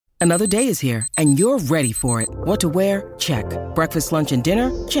Another day is here, and you're ready for it. What to wear? Check. Breakfast, lunch, and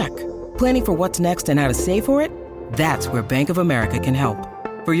dinner? Check. Planning for what's next and how to save for it? That's where Bank of America can help.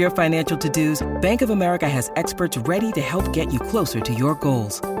 For your financial to-dos, Bank of America has experts ready to help get you closer to your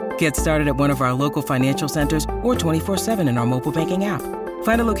goals. Get started at one of our local financial centers or 24/7 in our mobile banking app.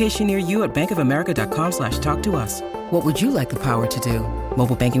 Find a location near you at bankofamerica.com/talktous. What would you like the power to do?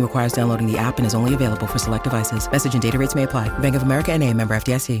 Mobile banking requires downloading the app and is only available for select devices. Message and data rates may apply. Bank of America N.A., member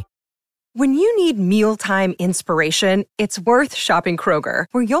FDIC. When you need mealtime inspiration, it's worth shopping Kroger,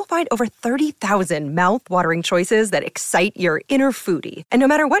 where you'll find over 30,000 mouth-watering choices that excite your inner foodie. And no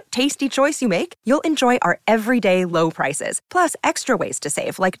matter what tasty choice you make, you'll enjoy our everyday low prices, plus extra ways to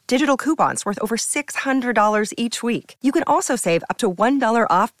save, like digital coupons worth over $600 each week. You can also save up to $1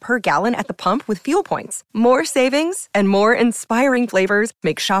 off per gallon at the pump with fuel points. More savings and more inspiring flavors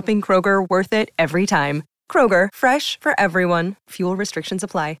make shopping Kroger worth it every time. Kroger, fresh for everyone. Fuel restrictions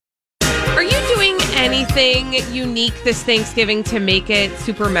apply. Are you doing anything unique this Thanksgiving to make it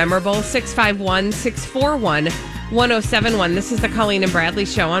super memorable? 651-641-1071. This is the Colleen and Bradley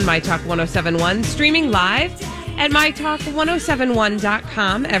Show on My Talk 1071. Streaming live at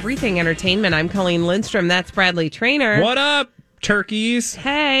MyTalk1071.com. Everything Entertainment. I'm Colleen Lindstrom. That's Bradley Trainer. What up, turkeys?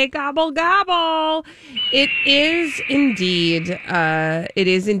 Hey, gobble, gobble. It is indeed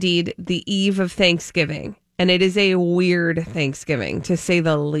the eve of Thanksgiving. And it is a weird Thanksgiving, to say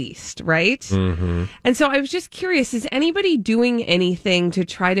the least, right? Mm-hmm. And so I was just curious, is anybody doing anything to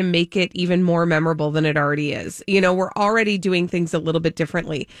try to make it even more memorable than it already is? You know, we're already doing things a little bit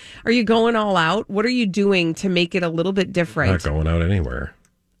differently. Are you going all out? What are you doing to make it a little bit different? Not going out anywhere.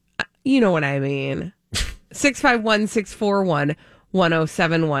 You know what I mean.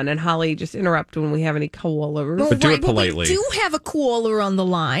 651-641-1071. And Holly, just interrupt when we have any callers. But do it politely. We do have a caller on the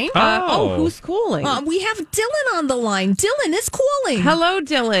line. Who's calling? We have Dylan on the line. Dylan is calling. Hello,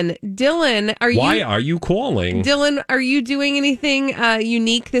 Dylan. Dylan, Why are you calling? Dylan, are you doing anything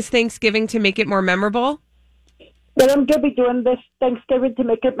unique this Thanksgiving to make it more memorable? What I'm going to be doing this Thanksgiving to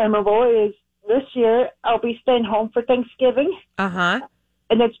make it memorable is this year I'll be staying home for Thanksgiving. Uh-huh.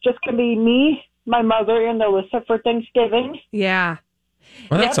 And it's just going to be me, my mother, and Alyssa for Thanksgiving. Yeah.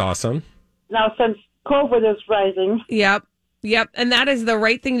 Well, that's awesome. Now, since COVID is rising. Yep. And that is the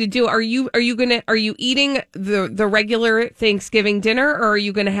right thing to do. Are you eating the regular Thanksgiving dinner, or are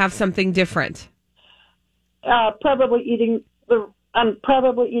you going to have something different? Probably eating the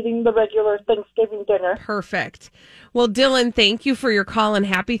regular Thanksgiving dinner. Perfect. Well, Dylan, thank you for your call and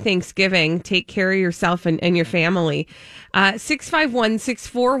happy Thanksgiving. Take care of yourself and your family.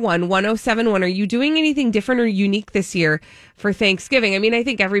 651-641-1071. Are you doing anything different or unique this year for Thanksgiving? I mean, I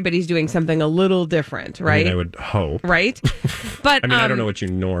think everybody's doing something a little different, right? I would hope. Right? But I don't know what you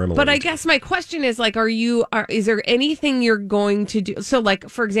normally But I do. guess my question is, like, is there anything you're going to do? So, like,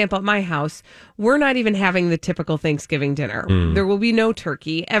 for example, at my house, we're not even having the typical Thanksgiving dinner. There will be no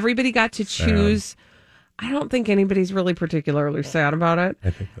turkey. Everybody got to choose. I don't think anybody's really particularly sad about it.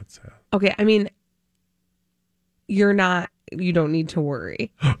 I think that's sad. Okay, I mean, you don't need to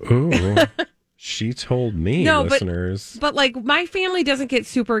worry. Ooh, she told me, no, listeners. But like, my family doesn't get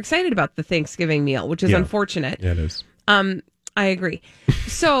super excited about the Thanksgiving meal, which is unfortunate. Yeah, it is. I agree.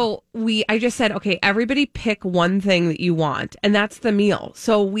 So I just said, okay, everybody pick one thing that you want, and that's the meal.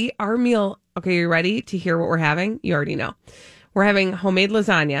 So our meal, okay, you ready to hear what we're having? You already know. We're having homemade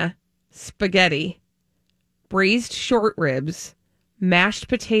lasagna, spaghetti, braised short ribs, mashed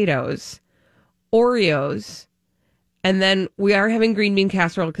potatoes, Oreos, and then we are having green bean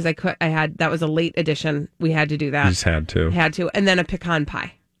casserole because that was a late addition. We had to do that. You just had to. And then a pecan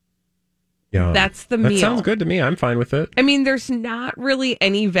pie. Yeah, that's the meal. That sounds good to me. I'm fine with it. I mean, there's not really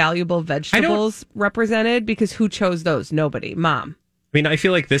any valuable vegetables represented because who chose those? Nobody. Mom. I mean, I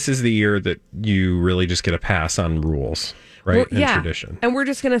feel like this is the year that you really just get a pass on rules, right? And tradition. And we're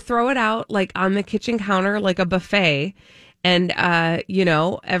just going to throw it out like on the kitchen counter, like a buffet. And,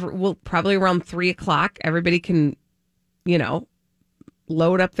 we'll probably around 3:00, everybody can,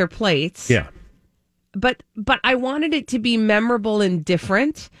 load up their plates. Yeah. But I wanted it to be memorable and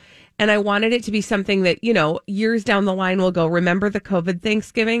different. And I wanted it to be something that, years down the line we'll go, remember the COVID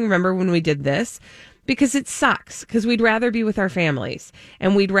Thanksgiving? Remember when we did this? Because it sucks. Because we'd rather be with our families.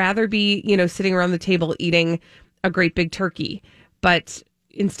 And we'd rather be, sitting around the table eating a great big turkey. But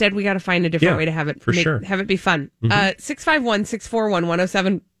instead, we got to find a different way to have it. Have it be fun.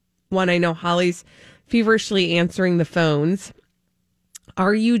 651-641-1071. I know Holly's feverishly answering the phones.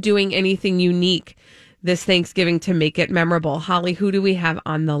 Are you doing anything unique this Thanksgiving to make it memorable? Holly, who do we have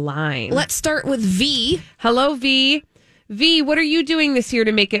on the line? Let's start with V. Hello, V. V, what are you doing this year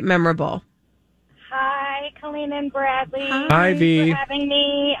to make it memorable? Hi, Colleen and Bradley. Hi, V. Thanks for having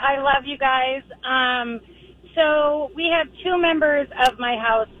me. I love you guys. So we have 2 members of my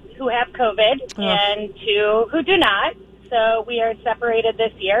house who have COVID and 2 who do not. So we are separated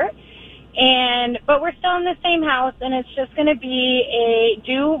this year. But we're still in the same house, and it's just going to be a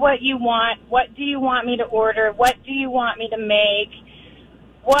do what you want. What do you want me to order? What do you want me to make?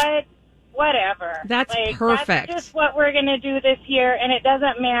 Whatever. That's perfect. That's just what we're going to do this year, and it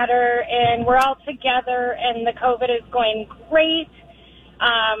doesn't matter. And we're all together, and the COVID is going great.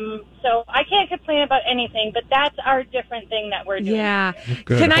 So I can't complain about anything, but that's our different thing that we're doing. Yeah.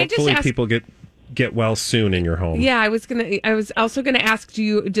 Good. Can I Hopefully just ask? people get well soon in your home. Yeah, I was also gonna ask,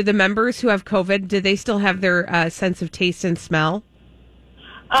 did the members who have COVID, do they still have their sense of taste and smell?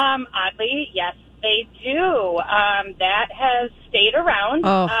 Oddly, yes, they do. That has stayed around.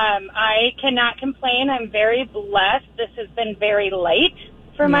 Oh. I cannot complain. I'm very blessed. This has been very light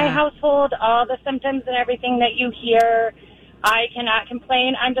for my household. All the symptoms and everything that you hear, I cannot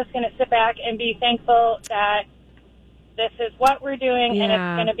complain. I'm just going to sit back and be thankful that this is what we're doing, and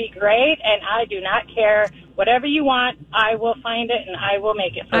it's going to be great, and I do not care. Whatever you want, I will find it, and I will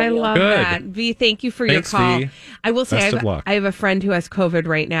make it for you. I love that. V, thank you for your call. V. I will say Best of luck. I have a friend who has COVID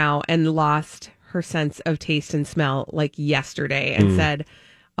right now and lost her sense of taste and smell like yesterday and said,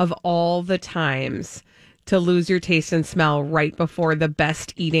 of all the times to lose your taste and smell right before the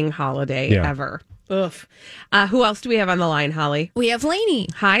best eating holiday ever. Ugh. Who else do we have on the line, Holly? We have Lainey.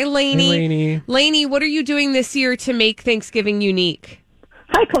 Hi, Lainey. Hey, Lainey. Lainey, what are you doing this year to make Thanksgiving unique?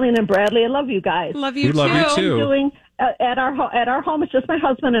 Hi, Colleen and Bradley. I love you guys. Love you We too. love you too. I'm doing at our home. It's just my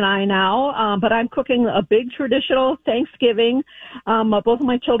husband and I now, but I'm cooking a big traditional Thanksgiving. Both of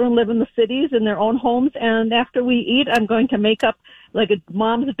my children live in the cities in their own homes, and after we eat, I'm going to make up like a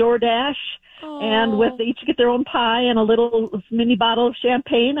mom's DoorDash. And they each get their own pie and a little mini bottle of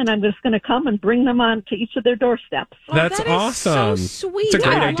champagne, and I'm just going to come and bring them on to each of their doorsteps. That's that is awesome. so sweet. It's a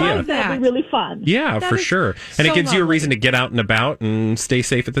great I idea. love That'd be really fun. Yeah, That for is sure. And so it gives you a lovely. reason to get out and about and stay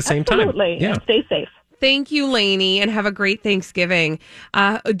safe at the same Absolutely. time. Yeah. And stay safe. Thank you, Lainey, and have a great Thanksgiving.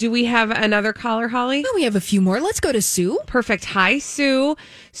 Do we have another caller, Holly? Oh, we have a few more. Let's go to Sue. Perfect. Hi, Sue.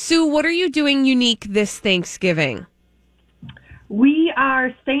 Sue, what are you doing unique this Thanksgiving? We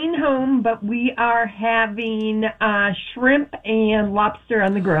are staying home, but we are having shrimp and lobster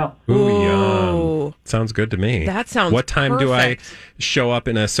on the grill. Ooh, yum. Sounds good to me. That sounds What time do I perfect. show up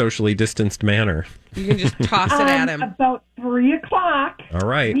in a socially distanced manner? You can just toss it at him. About 3:00. All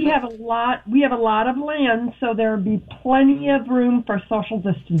right. We have a lot of land, so there'll be plenty of room for social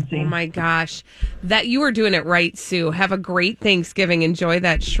distancing. Oh my gosh. That you are doing it right, Sue. Have a great Thanksgiving. Enjoy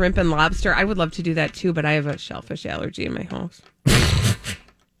that shrimp and lobster. I would love to do that too, but I have a shellfish allergy in my house.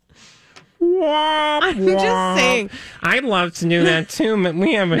 I'm just saying. I'd love to do that too, but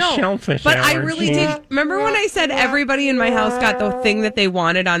we have a shellfish but allergy. I really did. Remember when I said everybody in my house got the thing that they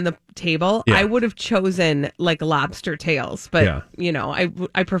wanted on the table? Yeah. I would have chosen like lobster tails, but you know, I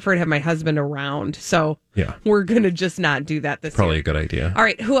prefer to have my husband around. So we're going to just not do that this Probably year. a good idea. All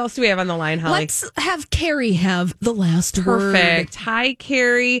right. Who else do we have on the line, Holly? Let's have Carrie have the last word. Perfect. Hi,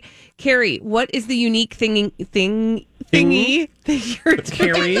 Carrie. Carrie, what is the unique thingy that you're doing?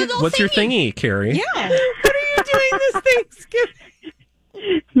 Carrie, what's your thingy, Carrie? Yeah. What are you doing this Thanksgiving?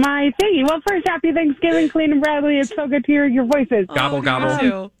 My thingy. Well, first, happy Thanksgiving, Colleen and Bradley. It's so good to hear your voices. Gobble,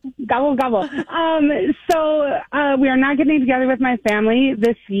 gobble. Gobble, gobble. So we are not getting together with my family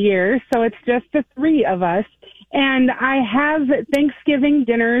this year, so it's just the 3 of us. And I have Thanksgiving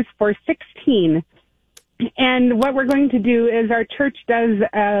dinners for 16. And what we're going to do is our church does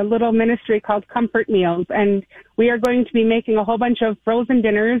a little ministry called Comfort Meals, and we are going to be making a whole bunch of frozen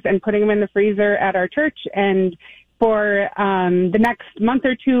dinners and putting them in the freezer at our church. And for the next month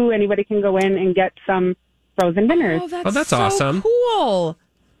or 2, anybody can go in and get some frozen dinners. Oh, that's so awesome. Cool.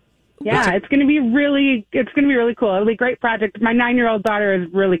 Yeah, it's going to be really cool. It'll be a great project. My 9-year-old daughter is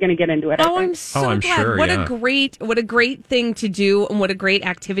really going to get into it. I Oh, think. I'm so I'm glad. sure, what yeah. a great thing to do, and what a great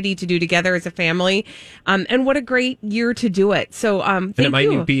activity to do together as a family, and what a great year to do it. So, And thank it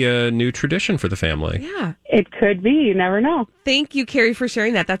might you. be a new tradition for the family. Yeah. It could be. You never know. Thank you, Carrie, for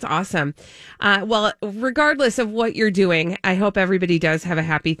sharing that. That's awesome. Well, regardless of what you're doing, I hope everybody does have a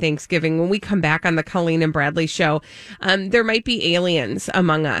happy Thanksgiving. When we come back on the Colleen and Bradley show, there might be aliens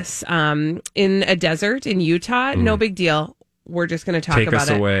among us in a desert in Utah. No big deal. We're just going to talk Take about us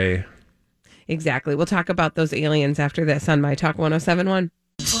it. away. Exactly. We'll talk about those aliens after this on My Talk 107.1.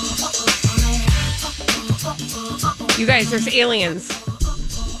 You guys, there's aliens.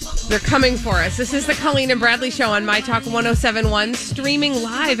 They're coming for us. This is the Colleen and Bradley Show on My Talk 107.1, streaming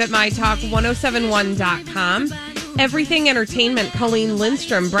live at MyTalk1071.com. Everything Entertainment, Colleen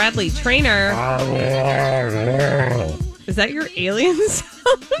Lindstrom, Bradley Trainer. Is that your alien sound?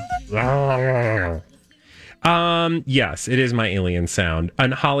 Yes, it is my alien sound.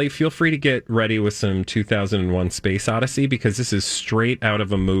 And Holly, feel free to get ready with some 2001 Space Odyssey, because this is straight out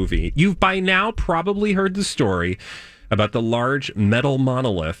of a movie. You've by now probably heard the story about the large metal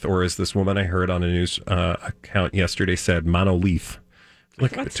monolith, or as this woman I heard on a news account yesterday said, monolith.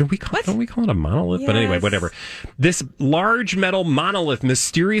 Like, don't we call it a monolith? Yes. But anyway, whatever. This large metal monolith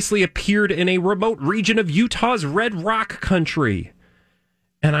mysteriously appeared in a remote region of Utah's Red Rock country.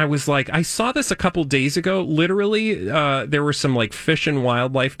 And I was like, I saw this a couple days ago. Literally, there were some like fish and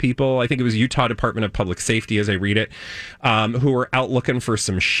wildlife people. I think it was Utah Department of Public Safety, as I read it, who were out looking for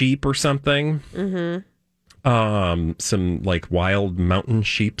some sheep or something. Mm-hmm. Some like wild mountain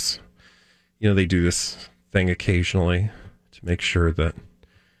sheeps. You know, they do this thing occasionally to make sure that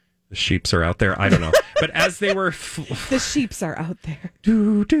the sheeps are out there. I don't know. But as they were... the sheeps are out there.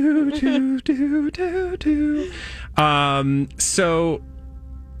 Do, do, do, do, do, do. So...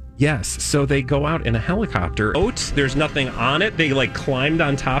 Yes, so they go out in a helicopter. There's nothing on it. They like climbed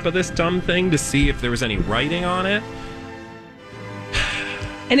on top of this dumb thing to see if there was any writing on it.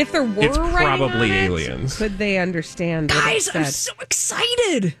 And if there were it's writing probably on aliens. Could they understand? Guys, I'm so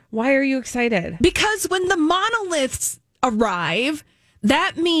excited. Why are you excited? Because when the monoliths arrive,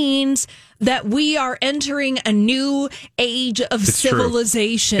 that means that we are entering a new age of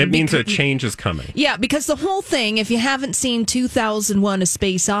civilization. True. It means a change is coming. Yeah, because the whole thing, if you haven't seen 2001 A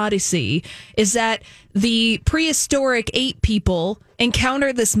Space Odyssey, is that the prehistoric ape people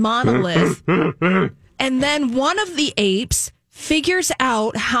encounter this monolith, and then one of the apes figures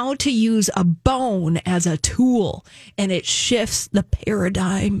out how to use a bone as a tool, and it shifts the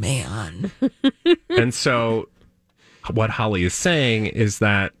paradigm, man. And so... what Holly is saying is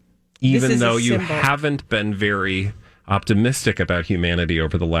that even though you haven't been very optimistic about humanity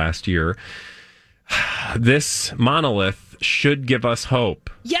over the last year, this monolith should give us hope.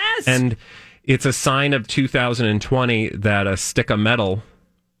 Yes! And it's a sign of 2020 that a stick of metal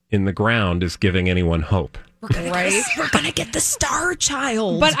in the ground is giving anyone hope. We're going to get the Star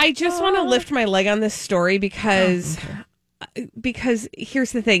Child. But I just want to lift my leg on this story because... Because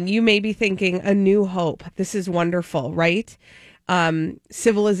here's the thing, you may be thinking a new hope. This is wonderful, right?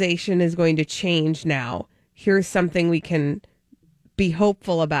 Civilization is going to change now. Here's something we can be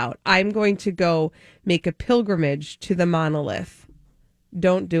hopeful about. I'm going to go make a pilgrimage to the monolith.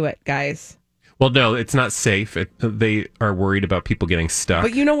 Don't do it, guys. Well, no, it's not safe. They are worried about people getting stuck.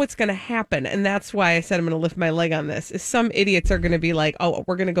 But you know what's going to happen, and that's why I said I'm going to lift my leg on this, is some idiots are going to be like, oh,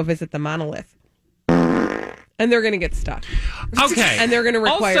 we're going to go visit the monolith. And they're going to get stuck. Okay. And they're going to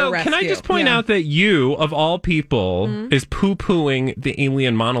require also, rescue. Can I just point out that you, of all people, is poo-pooing the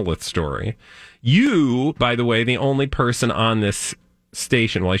alien monolith story. You, by the way, the only person on this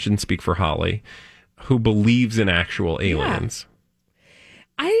station, well, I shouldn't speak for Holly, who believes in actual aliens.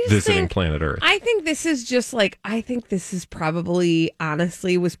 Visiting planet Earth. I think this is just like, I think this is probably,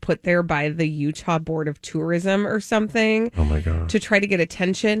 honestly, was put there by the Utah Board of Tourism or something. Oh my God. To try to get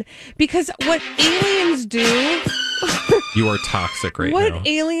attention. Because what aliens do... You are toxic now. What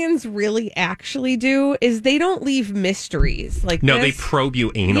aliens really actually do is they don't leave mysteries like No, this. they probe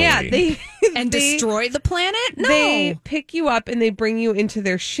you anally. Yeah, they destroy the planet? No. They pick you up and they bring you into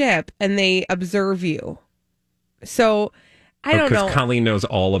their ship and they observe you. So... I don't know. Because Colleen knows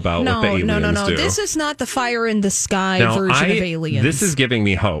all about what the aliens do. This is not the fire in the sky version of aliens. This is giving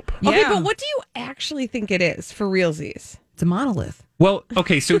me hope. Okay, but what do you actually think it is for realsies? It's a monolith. Well,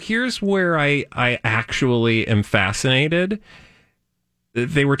 okay, so here's where I actually am fascinated.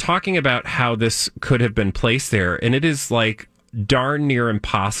 They were talking about how this could have been placed there, and it is like darn near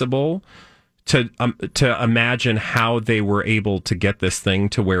impossible to imagine how they were able to get this thing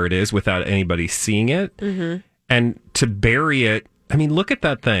to where it is without anybody seeing it. Mm-hmm. And to bury it, I mean, look at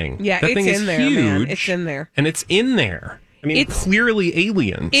that thing. Yeah, that thing it's is in there, huge, man. It's in there. And it's in there. I mean, it's clearly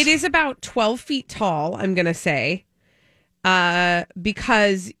aliens. It is about 12 feet tall, I'm going to say,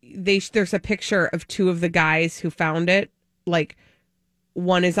 because there's a picture of two of the guys who found it. Like,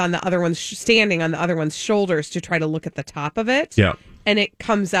 one is on the other one's, standing on the other one's shoulders to try to look at the top of it. Yeah. And it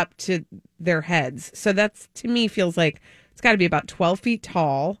comes up to their heads. So that's, to me, feels like it's got to be about 12 feet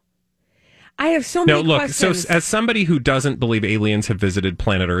tall. I have so many questions. So as somebody who doesn't believe aliens have visited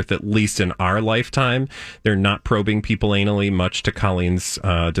planet Earth, at least in our lifetime, they're not probing people anally, much to Colleen's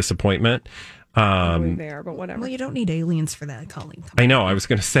disappointment. They are, but whatever. Well, you don't need aliens for that, Colleen. I know. I was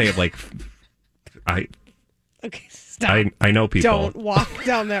going to say, like, Okay, stop. I know people. Don't walk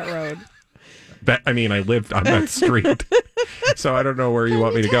down that road. I mean, I lived on that street, so I don't know where you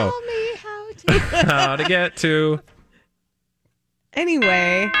want me to go. Tell me how How to get to.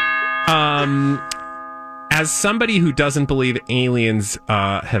 Anyway. As somebody who doesn't believe aliens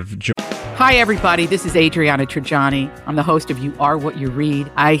have joined. Hi, everybody. This is Adriana Trajani. I'm the host of You Are What You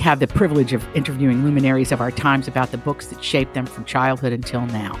Read. I have the privilege of interviewing luminaries of our times about the books that shaped them from childhood until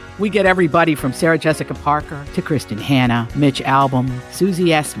now. We get everybody from Sarah Jessica Parker to Kristen Hanna, Mitch Albom, Susie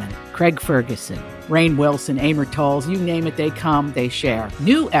Essman, Craig Ferguson, Rainn Wilson, Amor Tolls, you name it, they come, they share.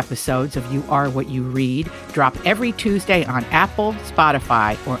 New episodes of You Are What You Read drop every Tuesday on Apple,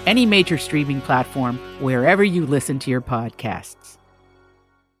 Spotify, or any major streaming platform wherever you listen to your podcasts.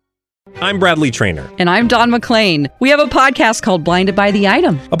 I'm Bradley Trainer. And I'm Don McClain. We have a podcast called Blinded by the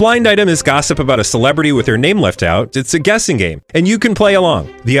Item. A blind item is gossip about a celebrity with their name left out. It's a guessing game, and you can play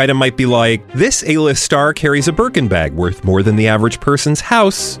along. The item might be like, this A-list star carries a Birkin bag worth more than the average person's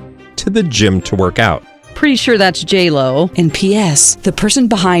house to the gym to work out. Pretty sure that's J-Lo. And P.S. the person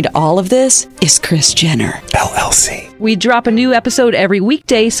behind all of this is Kris Jenner, LLC. We drop a new episode every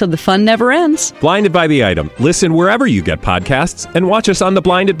weekday so the fun never ends. Blinded by the Item. Listen wherever you get podcasts and watch us on the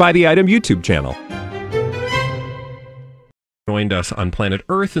Blinded by the Item YouTube channel. Joined us on planet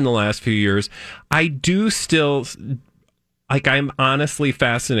Earth in the last few years. I do still... I'm honestly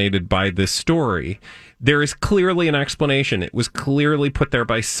fascinated by this story. There is clearly an explanation. It was clearly put there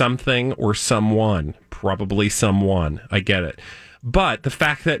by something or someone. Probably someone. I get it. But the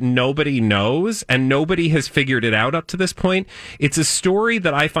fact that nobody knows and nobody has figured it out up to this point, it's a story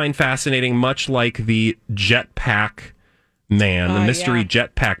that I find fascinating, much like the jetpack man, the mystery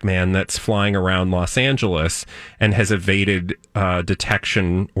jetpack man that's flying around Los Angeles and has evaded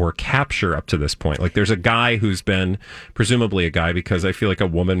detection or capture up to this point. Like, there's a guy who's been, presumably a guy, because I feel like a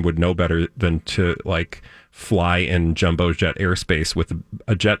woman would know better than to like fly in jumbo jet airspace with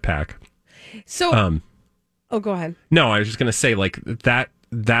a jetpack. So, go ahead. No, I was just going to say, like,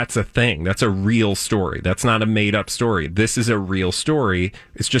 that's a thing. That's a real story. That's not a made up story. This is a real story.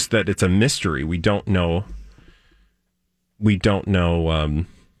 It's just that it's a mystery. We don't know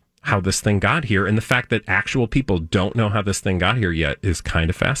how this thing got here, and the fact that actual people don't know how this thing got here yet is kind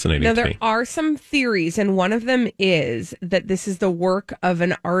of fascinating to me. Now, there are some theories, and one of them is that this is the work of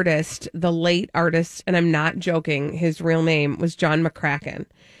an artist, the late artist, and I'm not joking, his real name was John McCracken,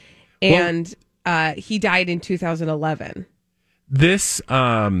 and he died in 2011. This,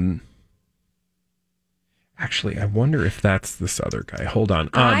 actually, I wonder if that's this other guy. Hold on.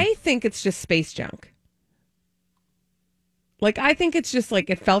 I think it's just space junk. Like, I think it's just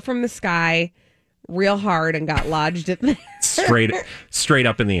like it fell from the sky real hard and got lodged at the straight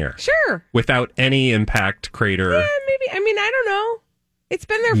up in the air. Sure. Without any impact crater. Yeah, maybe. I mean, I don't know. It's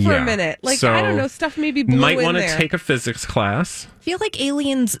been there for a minute. Like, so I don't know. Stuff maybe blew might in want to there. take a physics class. I feel like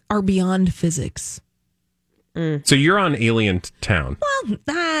aliens are beyond physics. So you're on Alien Town. Well,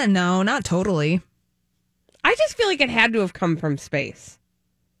 no, not totally. I just feel like it had to have come from space.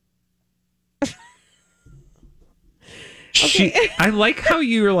 I like how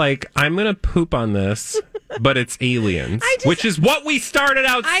you're like, I'm going to poop on this, but it's aliens, which is what we started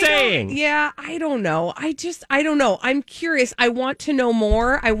out saying. I don't know. I don't know. I'm curious. I want to know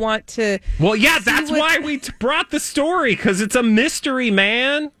more. I want to. Well, yeah, that's why we brought the story, because it's a mystery,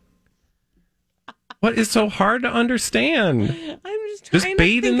 man. What is so hard to understand? I'm just trying to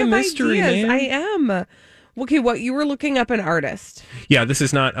bathe in think the of mystery, ideas. man. I am. Okay, what you were looking up an artist? Yeah, this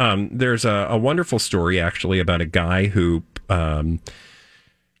is not. There's a wonderful story actually about a guy who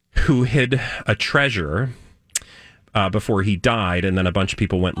hid a treasure before he died, and then a bunch of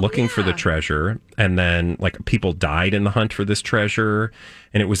people went looking for the treasure, and then like people died in the hunt for this treasure,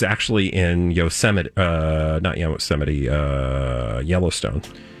 and it was actually in Yosemite, not Yosemite, Yellowstone.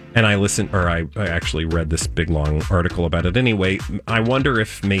 And I actually read this big long article about it. Anyway, I wonder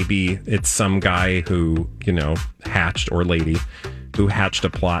if maybe it's some guy who, hatched, or lady who hatched a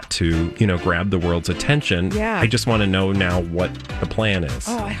plot to, grab the world's attention. Yeah. I just want to know now what the plan is.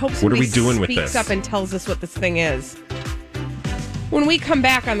 Oh, I hope What are we doing with speaks this? up and tells us what this thing is. When we come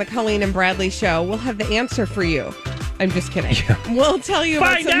back on the Colleen and Bradley show, we'll have the answer for you. I'm just kidding. Yeah. We'll tell you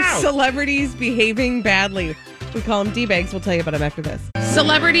about some celebrities behaving badly. We call them D-bags. We'll tell you about them after this.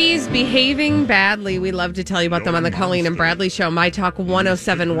 Celebrities behaving badly. We love to tell you about them on the Colleen and Bradley show. My Talk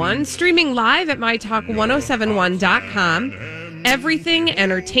 1071. Streaming live at mytalk1071.com. Everything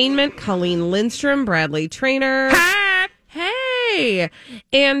Entertainment. Colleen Lindstrom, Bradley Trainer. Hey!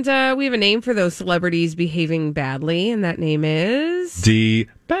 And we have a name for those celebrities behaving badly, and that name is...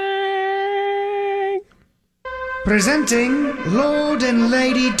 D-bag. Presenting Lord and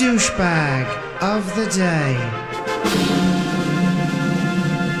Lady Douchebag of the Day.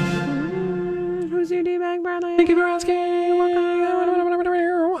 Who's your D-bag, Bradley? Thank you for asking.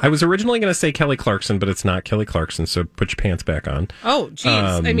 I was originally going to say Kelly Clarkson, but it's not Kelly Clarkson, so put your pants back on. Oh,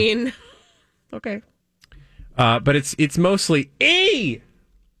 jeez. I mean, okay. But it's mostly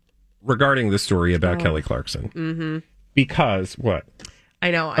regarding the story about Kelly Clarkson. Mm-hmm. Because what?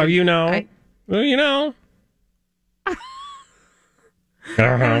 I know. Oh, you know? Well, you know.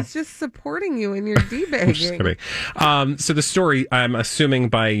 I was just supporting you in your debagging. Just kidding. So the story, I'm assuming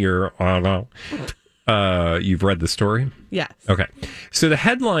by your... you've read the story? Yes. Okay. So the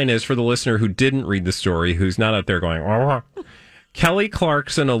headline is, for the listener who didn't read the story, who's not out there going, Kelly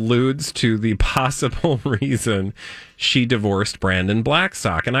Clarkson alludes to the possible reason she divorced Brandon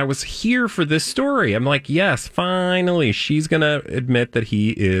Blackstock. And I was here for this story. I'm like, yes, finally, she's going to admit that he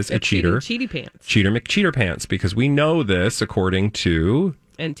is a cheater. Cheaty pants. Cheater McCheater pants, because we know this according to...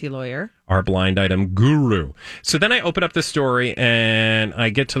 NT Lawyer. Our blind item guru. So then I open up the story and I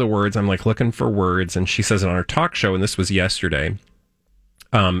get to the words. I'm like looking for words. And she says it on her talk show. And this was yesterday.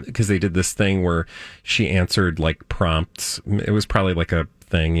 Because they did this thing where she answered like prompts. It was probably like a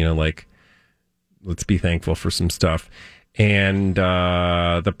thing, you know, like, let's be thankful for some stuff. And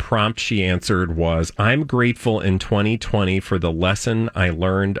the prompt she answered was, I'm grateful in 2020 for the lesson I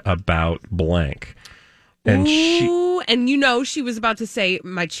learned about blank. And and you know she was about to say,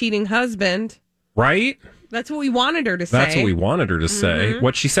 my cheating husband. Right? That's what we wanted her to say. That's what we wanted her to say.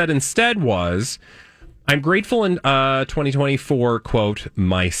 What she said instead was, I'm grateful in 2020 for, quote,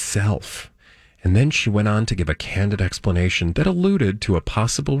 myself. And then she went on to give a candid explanation that alluded to a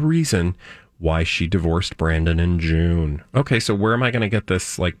possible reason why she divorced Brandon in June. Okay, so where am I going to get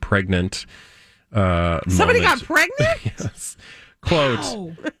this, like, pregnant Somebody moment? got pregnant? Yes. Quote,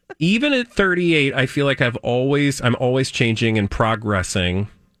 Wow. Even at 38, I feel like I'm always changing and progressing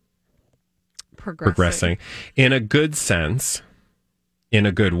in a good sense, in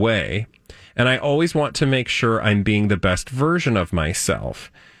a good way. And I always want to make sure I'm being the best version of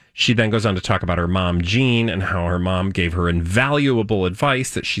myself. She then goes on to talk about her mom, Jean, and how her mom gave her invaluable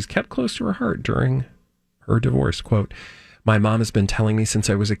advice that she's kept close to her heart during her divorce. Quote, my mom has been telling me since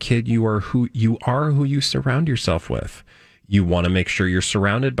I was a kid, you are who you surround yourself with. You want to make sure you're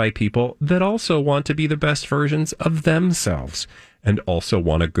surrounded by people that also want to be the best versions of themselves and also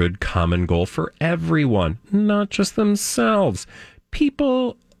want a good common goal for everyone, not just themselves.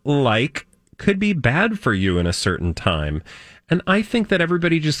 People could be bad for you in a certain time. And I think that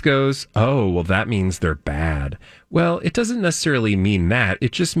everybody just goes, oh, well, that means they're bad. Well, it doesn't necessarily mean that.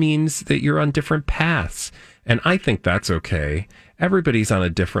 It just means that you're on different paths. And I think that's okay. Everybody's on a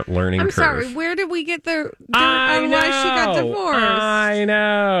different learning curve. I'm sorry, where did we get the on why she got divorced? I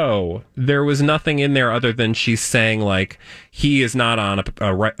know. There was nothing in there other than she's saying, like, he is not on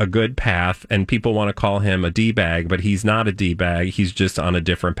a good path, and people want to call him a D-bag, but he's not a D-bag. He's just on a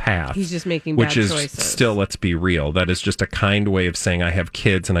different path. He's just making bad choices. Which is still, let's be real, that is just a kind way of saying I have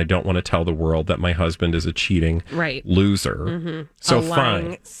kids, and I don't want to tell the world that my husband is a cheating loser. Mm-hmm. So a lying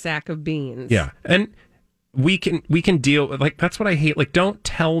fine. sack of beans. Yeah, and we can deal with, like, that's what I hate. Like, don't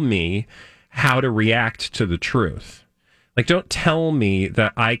tell me how to react to the truth. Like, don't tell me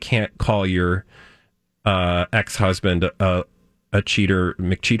that I can't call your ex-husband a cheater,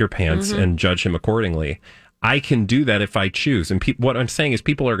 McCheater pants, and judge him accordingly. I can do that if I choose. And what I'm saying is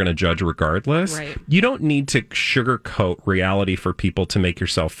people are going to judge regardless. Right. You don't need to sugarcoat reality for people to make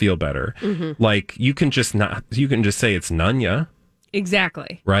yourself feel better. Like, you can just say it's Nunya.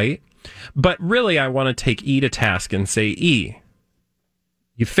 Exactly. Right? But really, I want to take E to task and say, E,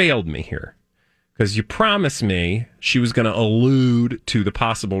 you failed me here. Because you promised me she was going to allude to the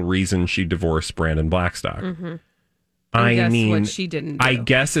possible reason she divorced Brandon Blackstock. I mean, what she didn't do. I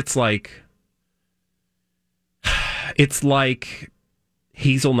guess it's like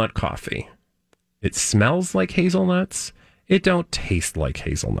hazelnut coffee. It smells like hazelnuts. It don't taste like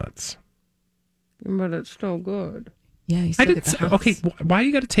hazelnuts. But it's still good. Yeah, I didn't say, okay, why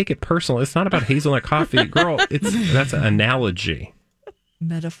you got to take it personal? It's not about hazelnut coffee. Girl, that's an analogy.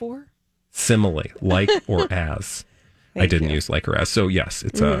 Metaphor? Simile, like or as. I didn't use like or as. So, yes,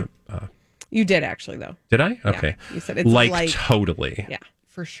 it's you did actually, though. Did I? Yeah. Okay. You said it's like totally. Yeah.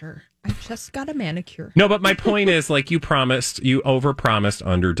 For sure. I just got a manicure. No, but my point is, like, you overpromised,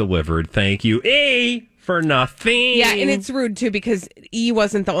 under-delivered. Thank you, E, for nothing. Yeah, and it's rude, too, because E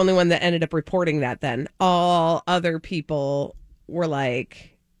wasn't the only one that ended up reporting that then. All other people were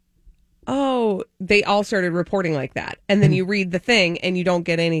like, oh, they all started reporting like that. And then you read the thing and you don't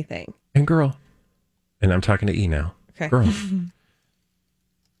get anything. And girl, and I'm talking to E now. Okay. Girl,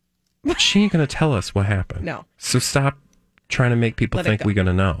 she ain't going to tell us what happened. No. So stop trying to make people think we're going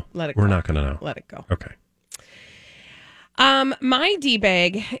to know. We're not going to know. Let it go. Okay. My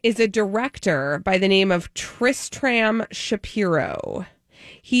D-bag is a director by the name of Tristram Shapiro.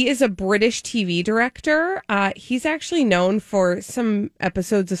 He is a British TV director. He's actually known for some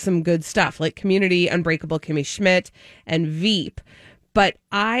episodes of some good stuff like Community, Unbreakable Kimmy Schmidt, and Veep. But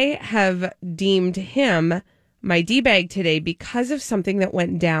I have deemed him my D-bag today because of something that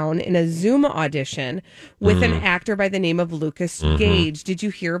went down in a Zoom audition with an actor by the name of Lucas Gage. Did you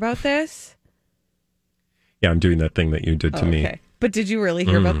hear about this? Yeah, I'm doing that thing that you did to me. But did you really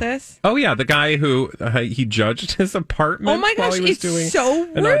hear about this? Oh, yeah. The guy who he judged his apartment Oh my gosh, while he was it's doing so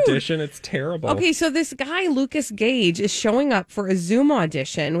an rude. audition. It's terrible. Okay, so this guy, Lucas Gage, is showing up for a Zoom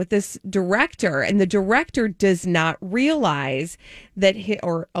audition with this director, and the director does not realize that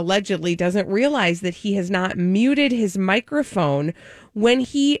or allegedly doesn't realize that he has not muted his microphone when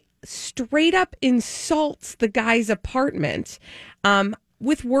he straight up insults the guy's apartment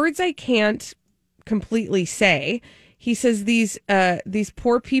with words I can't completely say. He says these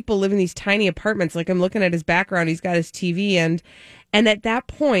poor people live in these tiny apartments. Like, I'm looking at his background, he's got his TV, and at that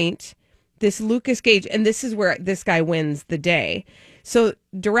point, this Lucas Gage, and this is where this guy wins the day. So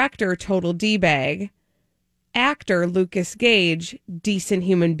director, total D-bag, actor Lucas Gage, decent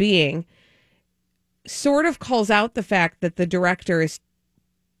human being, sort of calls out the fact that the director is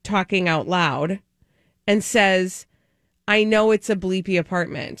talking out loud and says, I know it's a bleepy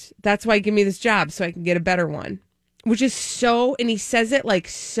apartment. That's why give me this job so I can get a better one. Which is so, and he says it like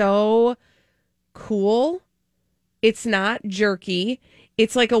so cool. It's not jerky.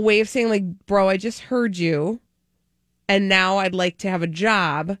 It's like a way of saying like, bro, I just heard you. And now I'd like to have a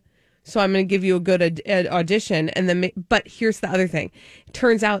job. So I'm going to give you a good audition. And then, but here's the other thing. It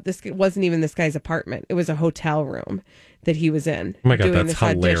turns out this wasn't even this guy's apartment. It was a hotel room that he was in. Oh my God, doing that's this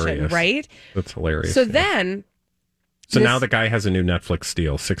hilarious. audition, right? That's hilarious. So then. So now the guy has a new Netflix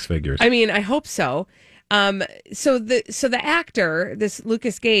deal, 6 figures. I mean, I hope so. So the actor, this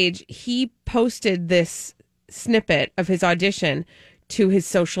Lucas Gage, he posted this snippet of his audition to his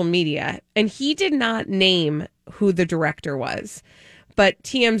social media, and he did not name who the director was. But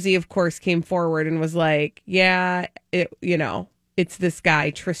TMZ, of course, came forward and was like, yeah, it's this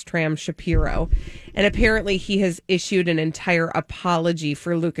guy, Tristram Shapiro. And apparently he has issued an entire apology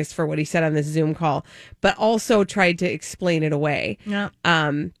for Lucas for what he said on this Zoom call, but also tried to explain it away. Yeah.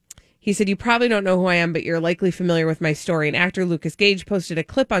 He said, you probably don't know who I am, but you're likely familiar with my story. And actor Lucas Gage posted a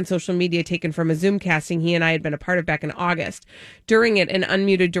clip on social media taken from a Zoom casting he and I had been a part of back in August. During it, an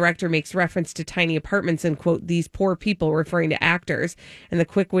unmuted director makes reference to tiny apartments and, quote, these poor people, referring to actors. And the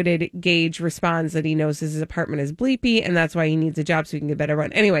quick-witted Gage responds that he knows his apartment is bleepy, and that's why he needs a job so he can get a better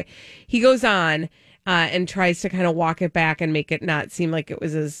one. Anyway, he goes on and tries to kind of walk it back and make it not seem like it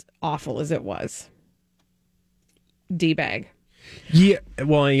was as awful as it was. D-bag. Yeah,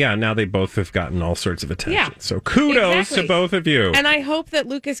 well, yeah, now they both have gotten all sorts of attention. Yeah, so kudos exactly. to both of you. And I hope that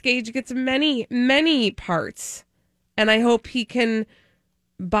Lucas Gage gets many, many parts. And I hope he can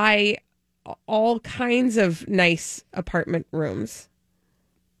buy all kinds of nice apartment rooms.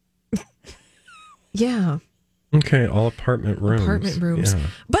 Yeah. Okay, all apartment rooms. Apartment rooms. Yeah.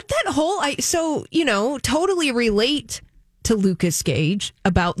 But that whole, totally relate to Lucas Gage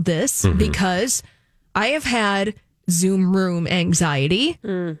about this because I have had Zoom room anxiety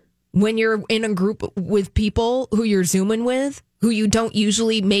when you're in a group with people who you're Zooming with, who you don't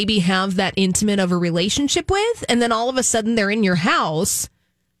usually maybe have that intimate of a relationship with, and then all of a sudden they're in your house.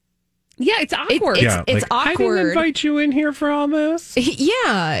 Yeah, it's awkward. It's awkward. I didn't invite you in here for all this.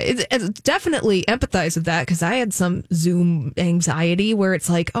 Yeah, it's definitely empathize with that because I had some Zoom anxiety where it's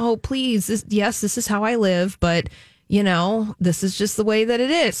like, oh, please, this is how I live, but, this is just the way that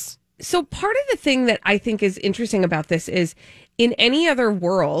it is. So part of the thing that I think is interesting about this is in any other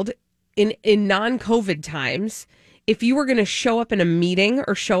world, in non-COVID times, if you were going to show up in a meeting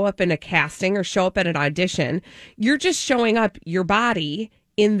or show up in a casting or show up at an audition, you're just showing up your body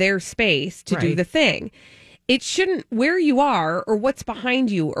in their space to do the thing. It shouldn't, where you are or what's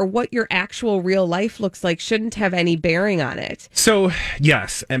behind you or what your actual real life looks like shouldn't have any bearing on it. So,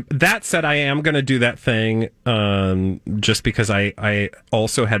 yes. And that said, I am going to do that thing just because I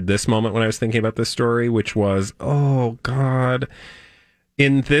also had this moment when I was thinking about this story, which was, oh, God.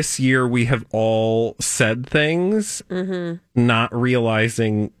 In this year, we have all said things, not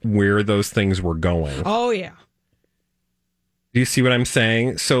realizing where those things were going. Oh, yeah. Do you see what I'm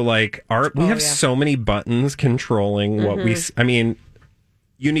saying? So, like, we have so many buttons controlling what we... I mean,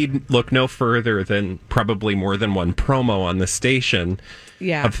 you need look no further than probably more than one promo on the station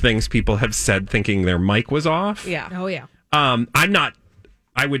of things people have said thinking their mic was off. Yeah. Oh, yeah.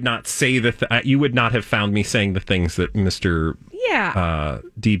 I would not say you would not have found me saying the things that Mr.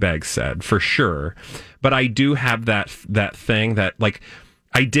 D-Bag said, for sure. But I do have that thing that, like...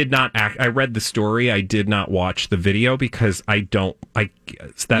 I did not I read the story. I did not watch the video because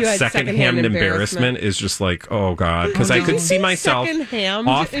that secondhand embarrassment is just like, oh God, because I could see myself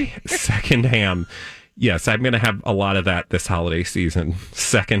secondhand. Yes, I'm going to have a lot of that this holiday season.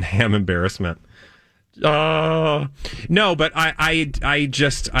 Secondhand embarrassment. No, but I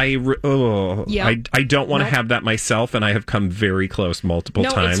don't want to have that myself, and I have come very close multiple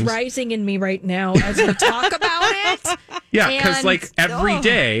times. It's rising in me right now as we talk about it. Yeah, because like every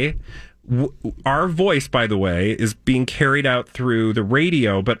day, our voice, by the way, is being carried out through the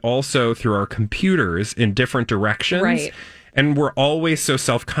radio, but also through our computers in different directions. Right. And we're always so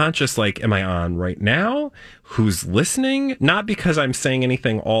self-conscious, like, am I on right now? Who's listening? Not because I'm saying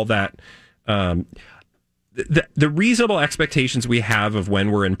anything all that... The reasonable expectations we have of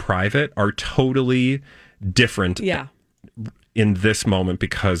when we're in private are totally different in this moment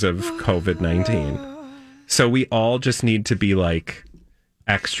because of COVID-19. So we all just need to be like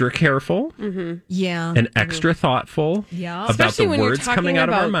extra careful and extra thoughtful about especially the words coming out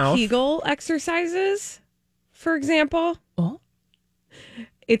of our mouth. Kegel exercises, for example.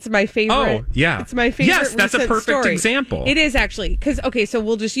 It's my favorite. Oh, yeah. It's my favorite. Yes, that's a perfect story. example. It is actually. Because, okay, so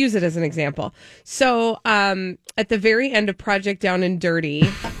we'll just use it as an example. So at the very end of Project Down and Dirty,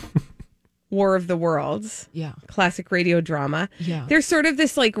 War of the Worlds, classic radio drama, there's sort of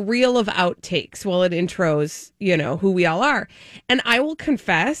this like reel of outtakes while it intros, who we all are. And I will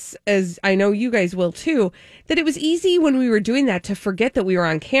confess, as I know you guys will too, that it was easy when we were doing that to forget that we were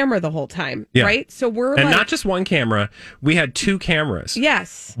on camera the whole time, right? So and not just one camera. We had two cameras.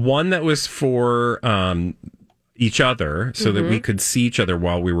 Yes. One that was for each other so that we could see each other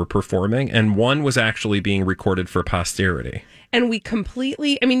while we were performing, and one was actually being recorded for posterity. And we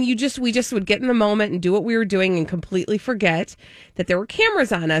completely, we just would get in the moment and do what we were doing and completely forget that there were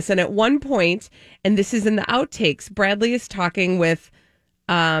cameras on us. And at one point, and this is in the outtakes, Bradley is talking with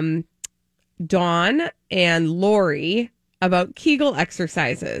Dawn and Lori about Kegel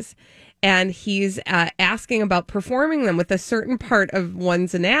exercises. And he's asking about performing them with a certain part of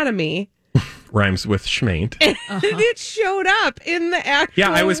one's anatomy. Rhymes with schmaint. It showed up in the actual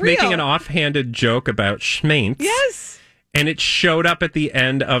I was reel. making an offhanded joke about schmaints. Yes. And it showed up at the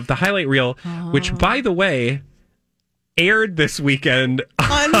end of the highlight reel, which, by the way, aired this weekend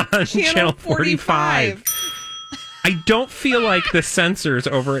on Channel 45. I don't feel like the censors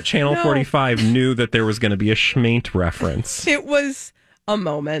over at Channel 45 knew that there was going to be a schmaint reference. It was a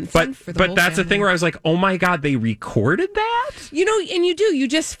moment. But that's the thing where I was like, oh my God, they recorded that? And you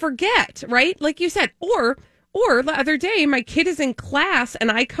just forget, right? Like you said, or the other day, my kid is in class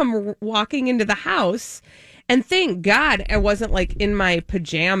and I come walking into the house. And thank God I wasn't like in my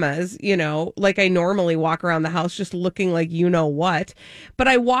pajamas, like I normally walk around the house just looking like what. But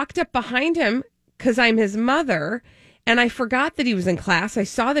I walked up behind him because I'm his mother and I forgot that he was in class. I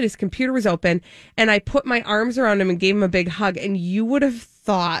saw that his computer was open and I put my arms around him and gave him a big hug. And you would have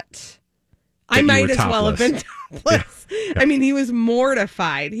thought I might as well have been topless. Yeah. He was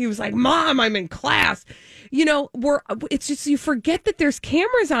mortified. He was like, Mom, I'm in class. It's just you forget that there's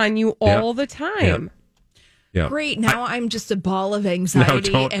cameras on you all the time. Yeah. Yeah. Great. Now I'm just a ball of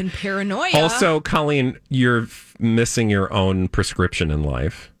anxiety and paranoia. Also, Colleen, you're missing your own prescription in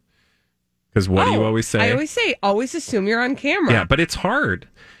life. Because what do you always say? I always say, always assume you're on camera. Yeah, but it's hard.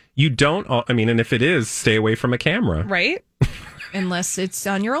 You don't, and if it is, stay away from a camera. Right? Unless it's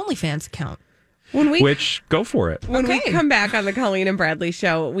on your OnlyFans account. Which, go for it. When we come back on the Colleen and Bradley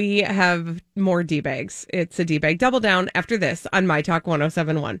show, we have more D-bags. It's a D-bag double down after this on My Talk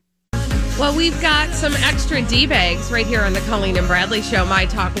 107.1. Well, we've got some extra D-bags right here on the Colleen and Bradley Show, My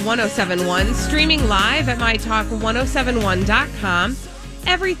Talk 107.1, streaming live at mytalk1071.com.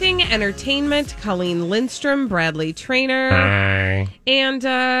 Everything Entertainment, Colleen Lindstrom, Bradley Trainer. Hi. And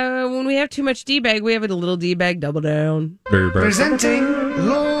when we have too much D-bag, we have a little D-bag double down. Presenting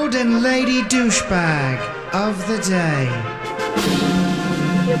Lord and Lady Douchebag of the Day.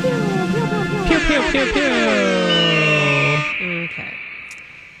 Pew, pew, pew, pew. Okay.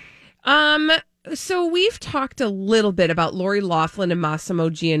 So we've talked a little bit about Lori Loughlin and Massimo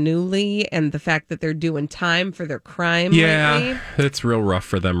Giannulli and the fact that they're doing time for their crime lately. It's real rough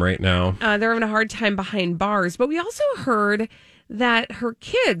for them right now. They're having a hard time behind bars. But we also heard that her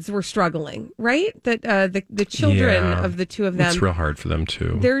kids were struggling, right? That the children of the two of them. It's real hard for them,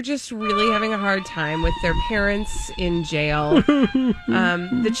 too. They're just really having a hard time with their parents in jail.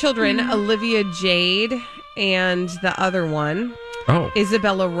 The children, Olivia Jade and the other one,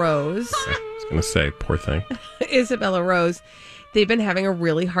 Isabella Rose. I was going to say, poor thing. Isabella Rose. They've been having a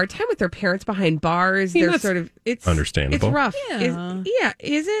really hard time with their parents behind bars. They're sort of, it's understandable. It's rough. Yeah.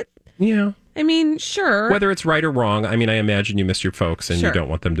 Is it? Yeah. I mean, sure. Whether it's right or wrong, I mean, I imagine you miss your folks and Sure. you don't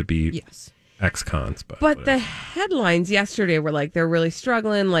want them to be ex-cons. But But the headlines yesterday were like, they're really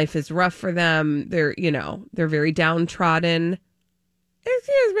struggling. Life is rough for them. They're very downtrodden.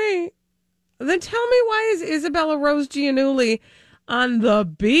 Excuse me. Then tell me, why is Isabella Rose Giannulli on the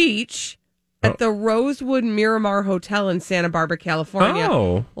beach at the Rosewood Miramar Hotel in Santa Barbara,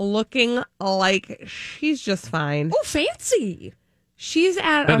 California, looking like she's just fine? Oh, fancy. She's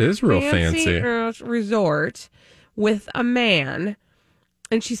at That a is real fancy. resort with a man,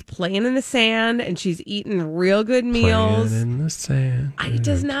 and she's playing in the sand, and she's eating real good meals. Playing in the sand. It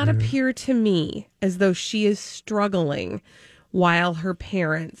does not appear to me as though she is struggling while her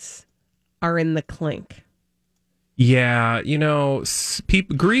parents are in the clink. Yeah,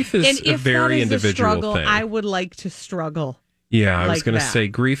 grief is And a if very that is individual a struggle, thing. I would like to struggle. Yeah, I was like going to that. say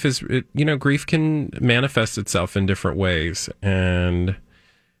grief is, grief can manifest itself in different ways. And,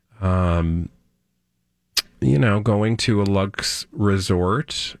 going to a luxe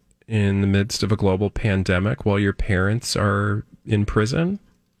resort in the midst of a global pandemic while your parents are in prison.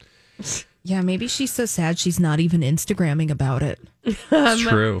 Yeah, maybe she's so sad she's not even Instagramming about it. It's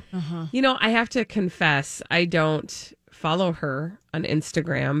true. I have to confess, I don't follow her on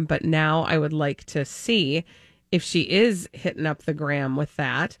Instagram, but now I would like to see if she is hitting up the gram with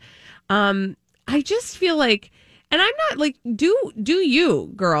that. I just feel like, and I'm not like, do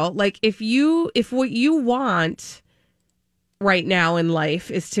you, girl? Like, if what you want right now in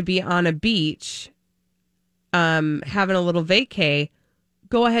life is to be on a beach, having a little vacay,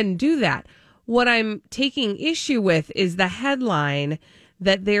 go ahead and do that. What I'm taking issue with is the headline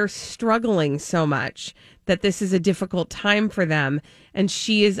that they're struggling so much, that this is a difficult time for them. And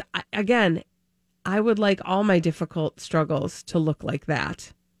she is, again, I would like all my difficult struggles to look like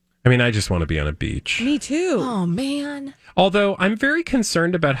that. I mean, I just want to be on a beach. Me too. Oh, man. Although I'm very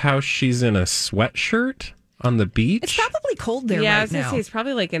concerned about how she's in a sweatshirt on the beach. It's probably cold there I right was gonna now. say it's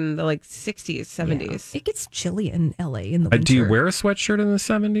probably like in the 60s, 70s. Yeah. It gets chilly in LA in the winter. Do you wear a sweatshirt in the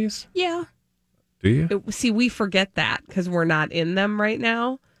 70s? Yeah. Do you? See, we forget that because we're not in them right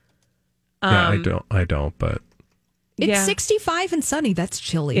now. Yeah, I don't, but It's 65 and sunny. That's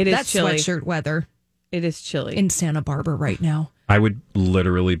chilly. It is That's chilly. sweatshirt weather It is chilly. in Santa Barbara right now. I would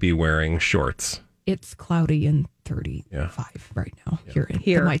literally be wearing shorts. It's cloudy and 35 right now here in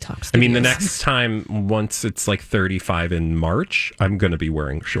the My Talk I mean, the studios. next time, once it's like 35 in March, I'm going to be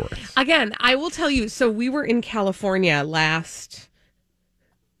wearing shorts. Again, I will tell you, so we were in California last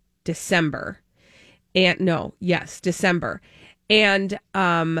December. December. And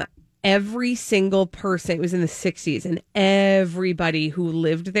every single person, it was in the 60s, and everybody who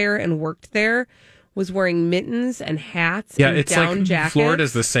lived there and worked there was wearing mittens and hats Yeah, and it's down like jackets.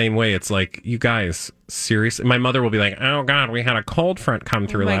 Florida's the same way. It's like, you guys, seriously? My mother will be like, oh, God, we had a cold front come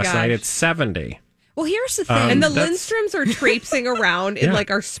through my last night. gosh. It's 70. Well, here's the thing. And the that's- Lindstroms are traipsing around in Yeah.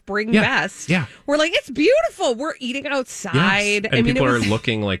 like our spring Yeah. vest. Yeah. We're like, it's beautiful. We're eating outside. Yes. And people it are was-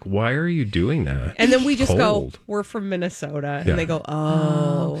 looking like, why are you doing that? And then we just Cold. go, we're from Minnesota. Yeah. And they go,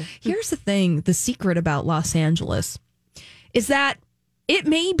 oh. Here's the thing. The secret about Los Angeles is that it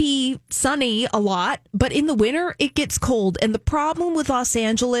may be sunny a lot, but in the winter, it gets cold. And the problem with Los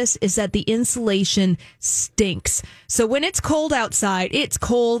Angeles is that the insulation stinks. So when it's cold outside, it's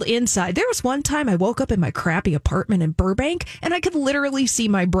cold inside. There was one time I woke up in my crappy apartment in Burbank, and I could literally see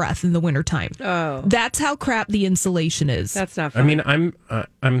my breath in the wintertime. Oh. That's how crap the insulation is. That's not I fun. mean,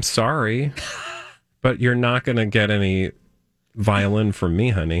 I'm sorry, but you're not going to get any violin from me,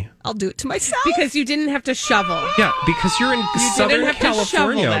 honey. I'll do it to myself. Because you didn't have to shovel. Yeah, because you're in Southern have to shovel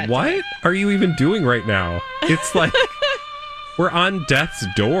California. that What are you even doing right now? It's like we're on death's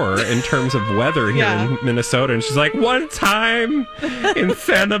door in terms of weather here in Minnesota. And she's like, one time in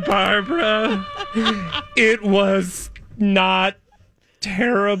Santa Barbara, it was not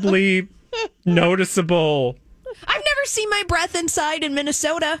terribly noticeable. I've never seen my breath inside in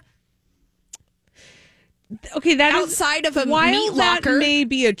Minnesota. Okay, that is outside of a while meat that locker. may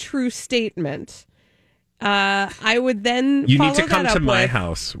be a true statement. I would then You follow need to come that to up my with,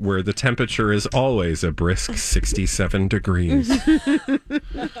 house where the temperature is always a brisk 67 degrees.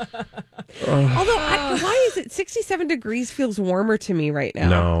 Although, why is it 67 degrees feels warmer to me right now?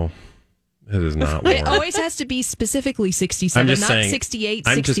 No, it is not warm. It always has to be specifically 67, I'm just not saying, 68,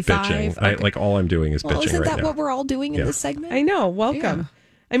 I'm 65. just bitching. All I'm doing is Well, bitching isn't right that now. what we're all doing in Yeah. this segment? I know. Welcome.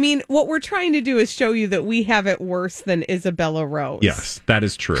 I mean, what we're trying to do is show you that we have it worse than Isabella Rose. Yes, that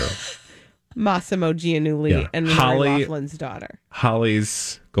is true. Massimo Giannulli Yeah. and Holly- Lori Laughlin's daughter.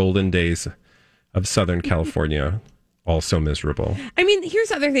 Holly's golden days of Southern California also miserable. I mean, here's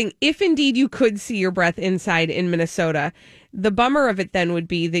the other thing. If indeed you could see your breath inside in Minnesota, the bummer of it then would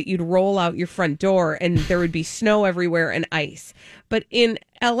be that you'd roll out your front door and there would be snow everywhere and ice. But in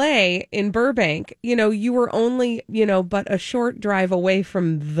LA, in Burbank, you were only, but a short drive away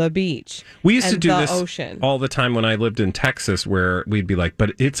from the beach. We used to do this ocean all the time when I lived in Texas, where we'd be like,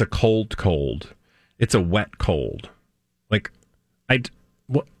 but it's a cold. It's a wet cold. Like,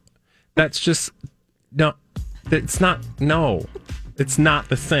 that's just, no, it's not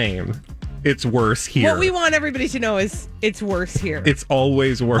the same. It's worse here. What we want everybody to know is it's worse here. It's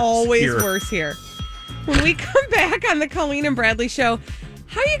always worse here. Worse here. When we come back on the Colleen and Bradley Show,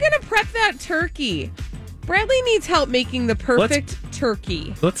 how are you going to prep that turkey? Bradley needs help making the perfect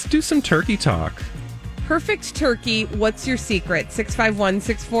turkey. Let's do some turkey talk. Perfect turkey. What's your secret?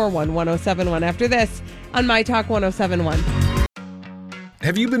 651-641-1071. After this on My Talk 1071.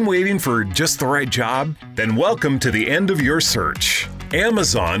 Have you been waiting for just the right job? Then welcome to the end of your search.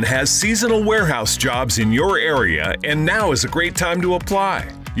 Amazon has seasonal warehouse jobs in your area, and now is a great time to apply.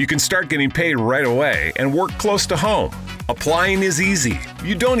 You can start getting paid right away and work close to home. Applying is easy.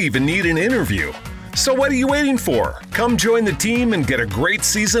 You don't even need an interview. So what are you waiting for? Come join the team and get a great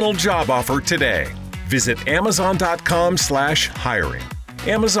seasonal job offer today. Visit Amazon.com/hiring.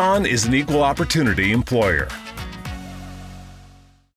 Amazon is an equal opportunity employer.